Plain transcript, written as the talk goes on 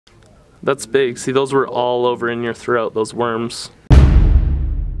That's big. See, those were all over in your throat, those worms.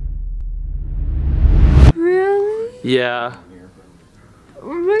 Really? Yeah.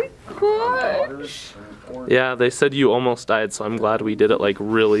 Oh my gosh. Yeah, they said you almost died, so I'm glad we did it like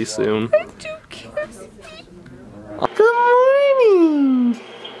really soon. Good morning!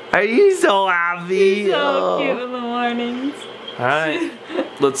 Are you so happy? He's so cute in the mornings. Alright,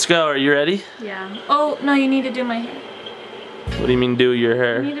 let's go. Are you ready? Yeah. Oh, no, you need to do my hair. What do you mean do your You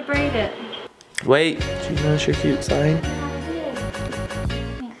hair? need to braid it. Wait, did you notice your cute sign?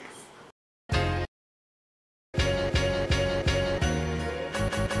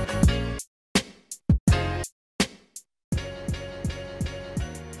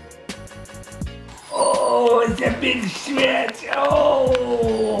 Oh, it's a big stretch.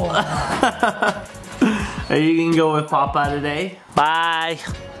 Oh! Are you gonna go with Papa today? Bye.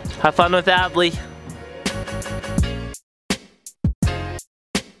 Have fun with Adley.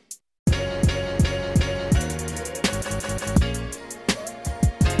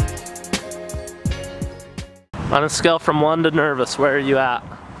 On a scale from 1 to nervous, where are you at?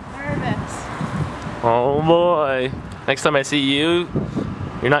 Nervous. Oh boy. Next time I see you,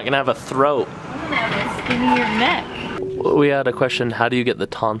 you're not gonna have a throat. I'm gonna have a skinnier neck. We had a question, how do you get the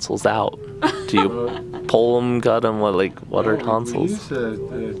tonsils out? Do you pull them, gut them, what are tonsils? We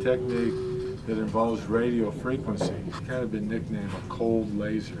use a technique that involves radio frequency. It's kind of been nicknamed a cold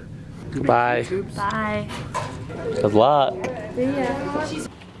laser. Bye. Bye. Good luck. See ya.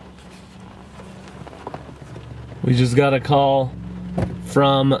 We just got a call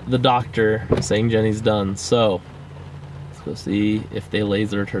from the doctor saying Jenny's done, so let's go see if they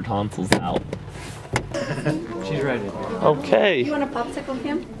lasered her tonsils out. She's ready. Okay. You want a popsicle,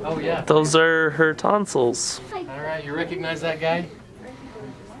 Kim? Oh yeah. Those are her tonsils. Alright, you recognize that guy?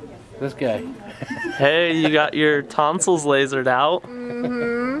 This guy. Hey, you got your tonsils lasered out.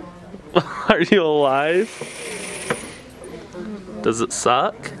 Mm-hmm. Are you alive? Does it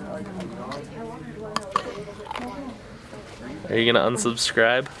suck? Are you gonna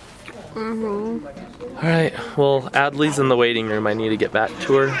unsubscribe? Mm-hmm. Alright, well, Adley's in the waiting room. I need to get back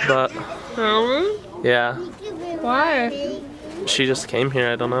to her, but Really? yeah. Why? She just came here,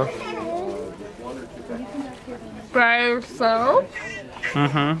 I don't know. By yourself?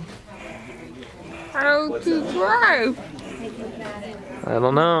 Mm-hmm. How to drive? I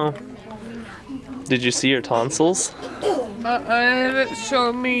don't know. Did you see your tonsils? I haven't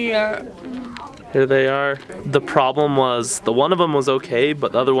shown me yet. Here they are. The problem was, the one of them was okay,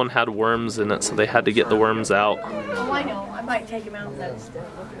 but the other one had worms in it, so they had to get the worms out. Oh, I know. I might take him out.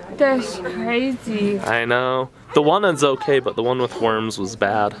 That's crazy. I know. The one is okay, but the one with worms was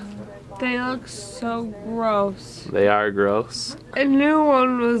bad. They look so gross. They are gross. A new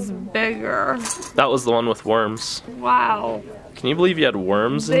one was bigger. That was the one with worms. Wow. Can you believe you had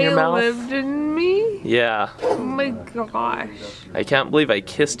worms in your mouth? They lived in me? Yeah. Oh my gosh. I can't believe I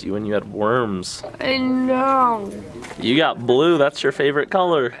kissed you when you had worms. I know. You got blue, that's your favorite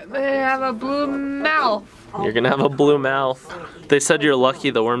color. I have a blue mouth. You're gonna have a blue mouth. They said you're lucky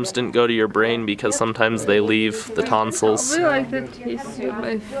the worms didn't go to your brain because sometimes they leave the tonsils. I like the taste of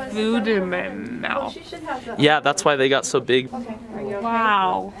my food in my mouth. Yeah, that's why they got so big.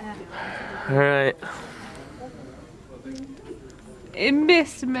 Wow. Alright. It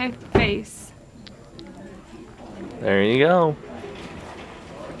missed my face. There you go.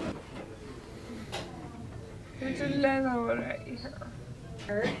 There's a little one right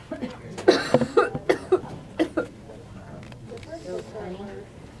here.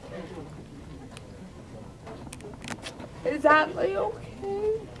 Is Adley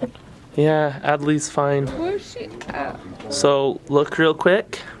okay? Yeah, Adley's fine. Where's she at? So, look real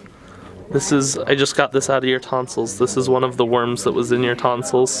quick. This is, I just got this out of your tonsils. This is one of the worms that was in your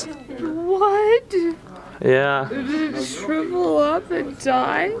tonsils. What? Yeah. Did it shrivel up and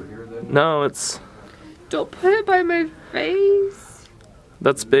die? No, it's, Don't put it by my face.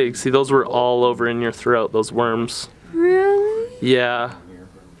 that's big. See, those were all over in your throat, those worms. Really? Yeah.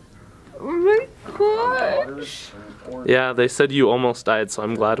 Oh my gosh. Yeah, they said you almost died, so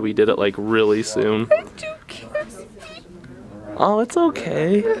I'm glad we did it like really soon. I do kiss me. Oh, it's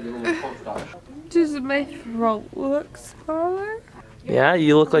okay. Does my throat look smaller? Yeah,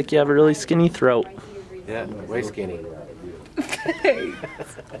 you look like you have a really skinny throat. Yeah, way skinny.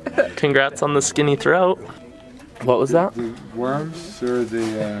 Congrats on the skinny throat. What was that? The worms or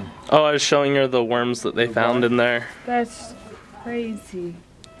the... Oh, I was showing her the worms that they found in there. That's crazy.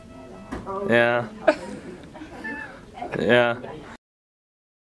 Yeah. Yeah.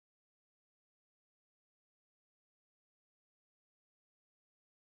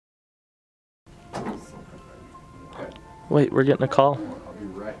 Wait, we're getting a call.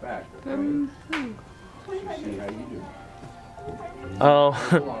 From who? Oh,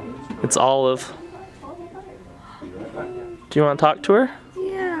 it's Olive. Do you want to talk to her?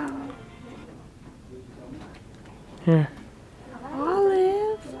 Yeah. Here.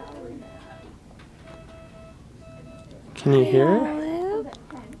 Olive. Can you hear her? Olive.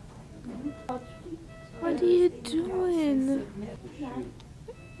 What are you doing?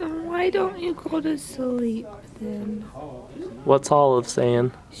 And why don't you go to sleep then? What's Olive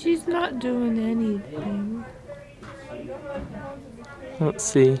saying? She's not doing anything. Let's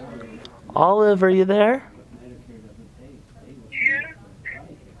see. Olive, are you there?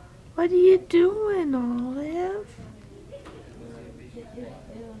 What are you doing, Olive?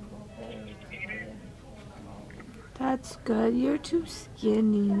 That's good. You're too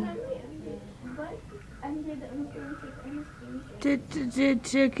skinny. Did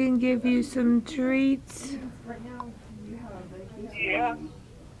chicken give you some treats? Yeah.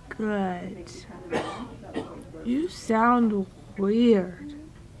 Good. You sound weird.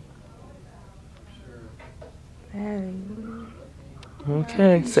 Very weird.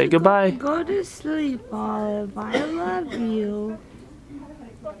 Okay, say goodbye. Go to sleep, Olive. I love you.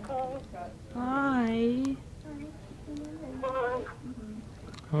 Bye.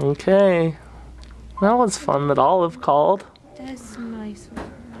 Okay. That was fun that Olive called. That's nice of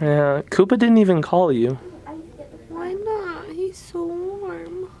her. Yeah, Koopa didn't even call you. Why not? He's so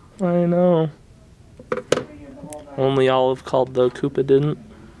warm. I know. Only Olive called though, Koopa didn't.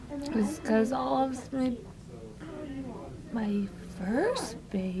 It's because Olive's my first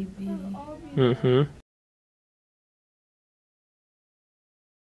baby. Mm-hmm.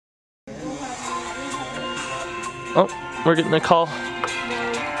 Oh, we're getting a call.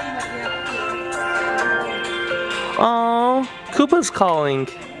 Oh, Koopa's calling.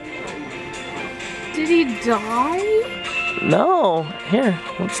 Did he die? No, here,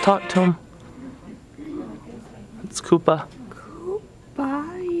 let's talk to him. It's Koopa. Koopa,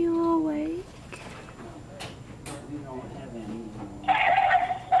 are you awake?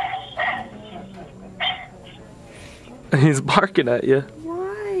 He's barking at you.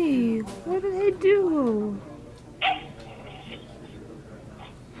 Why? What did I do?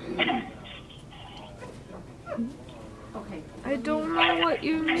 I don't know what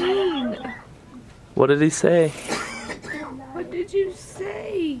you mean. What did he say? What did you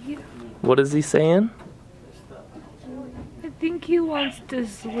say? What is he saying? I think he wants to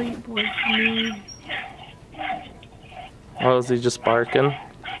sleep with me. Oh, is he just barking?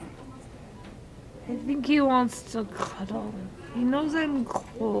 I think he wants to cuddle. He knows I'm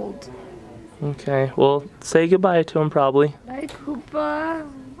cold. Okay, well, say goodbye to him probably. Bye, Koopa.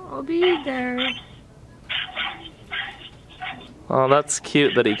 I'll be there. Oh, that's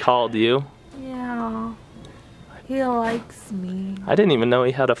cute that he called you. Yeah. He likes me. I didn't even know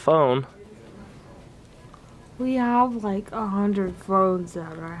he had a phone. We have like 100 phones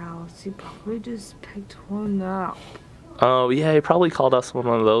at our house. He probably just picked one up. Oh, yeah, he probably called us on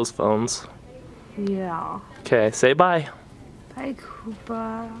one of those phones. Yeah. Okay, say bye. Bye,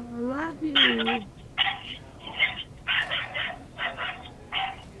 Koopa. I love you.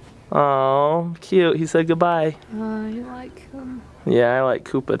 Oh, cute. He said goodbye. You like him? Yeah, I like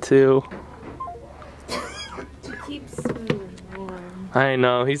Koopa too. He keeps me warm. I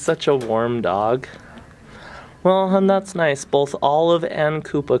know, he's such a warm dog. Well, and that's nice. Both Olive and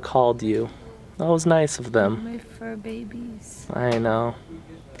Koopa called you. That was nice of them. My fur babies. I know.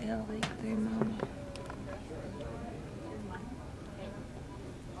 They like their mom.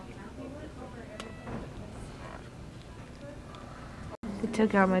 They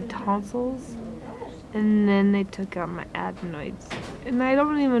took out my tonsils, and then they took out my adenoids. And I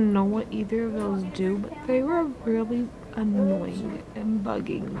don't even know what either of those do, but they were really annoying and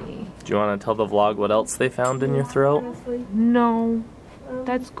bugging me. Do you want to tell the vlog what else they found in your throat? No,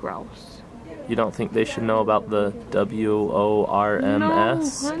 that's gross. You don't think they should know about the WORMS?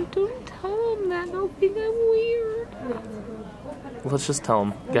 No, hon, don't tell them that. They'll think I'm weird. Let's just tell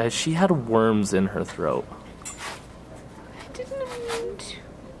them. Guys, she had worms in her throat. I didn't mean to.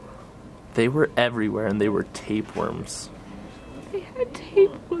 They were everywhere and they were tapeworms. They had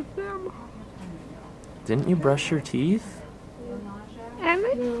tape with them. Didn't you brush your teeth? And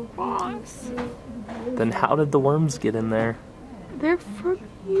I floss. Then how did the worms get in there? They're from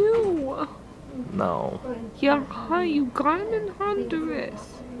you. No. Yeah, huh? You got them in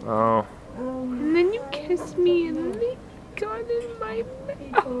Honduras. Oh. And then you kissed me and they got in my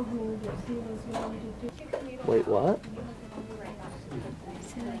mouth. Wait, what?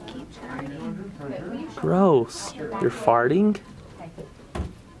 So I keep farting. Gross. You're farting?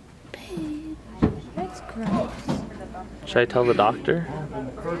 Babe, that's gross. Should I tell the doctor?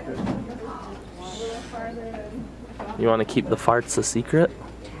 You want to keep the farts a secret?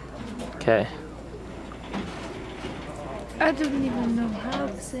 Okay. I don't even know how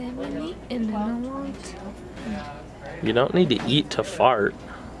to say I'm gonna eat and I don't want to. You don't need to eat to fart.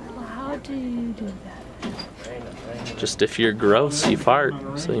 Well, how do you do that? Just if you're gross, you fart.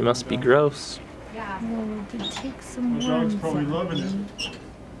 So you must be gross. Well, to take some worms probably out. loving it.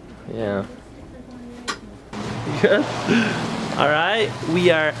 Yeah. Good. Alright, we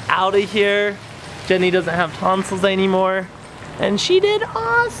are out of here. Jenny doesn't have tonsils anymore. And she did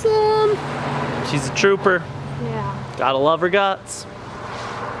awesome. She's a trooper. Yeah. Gotta love her guts.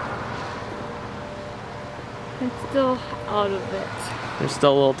 I'm still out of it. You're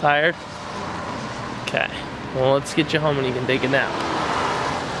still a little tired? Okay. Well, let's get you home and you can take a nap.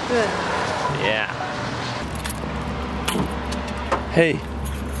 Good. Yeah. Hey,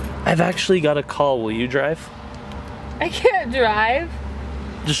 I've actually got a call. Will you drive? I can't drive.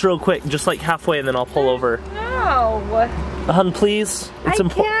 Just real quick, just like halfway, and then I'll pull over. No. Hun, please. It's I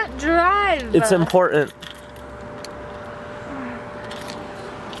can't drive. It's important.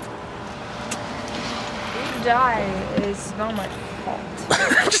 You die. It's not my fault.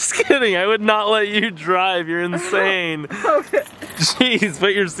 Just kidding. I would not let you drive. You're insane. Okay. Jeez,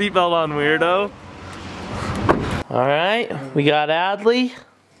 put your seatbelt on, weirdo. Alright, we got Adley.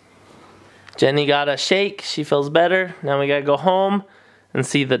 Jenny got a shake. She feels better. Now we gotta go home and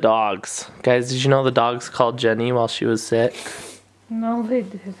see the dogs. Guys, did you know the dogs called Jenny while she was sick? No, they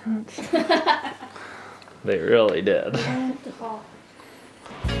didn't. They really did.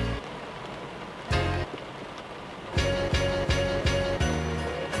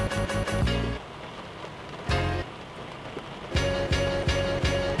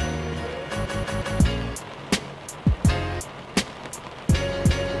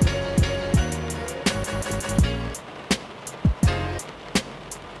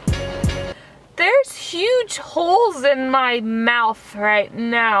 There's huge holes in my mouth right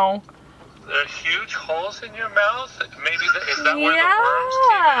now. There's huge holes in your mouth? Maybe is that where the worms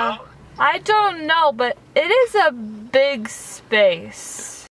came out? I don't know, but it is a big space.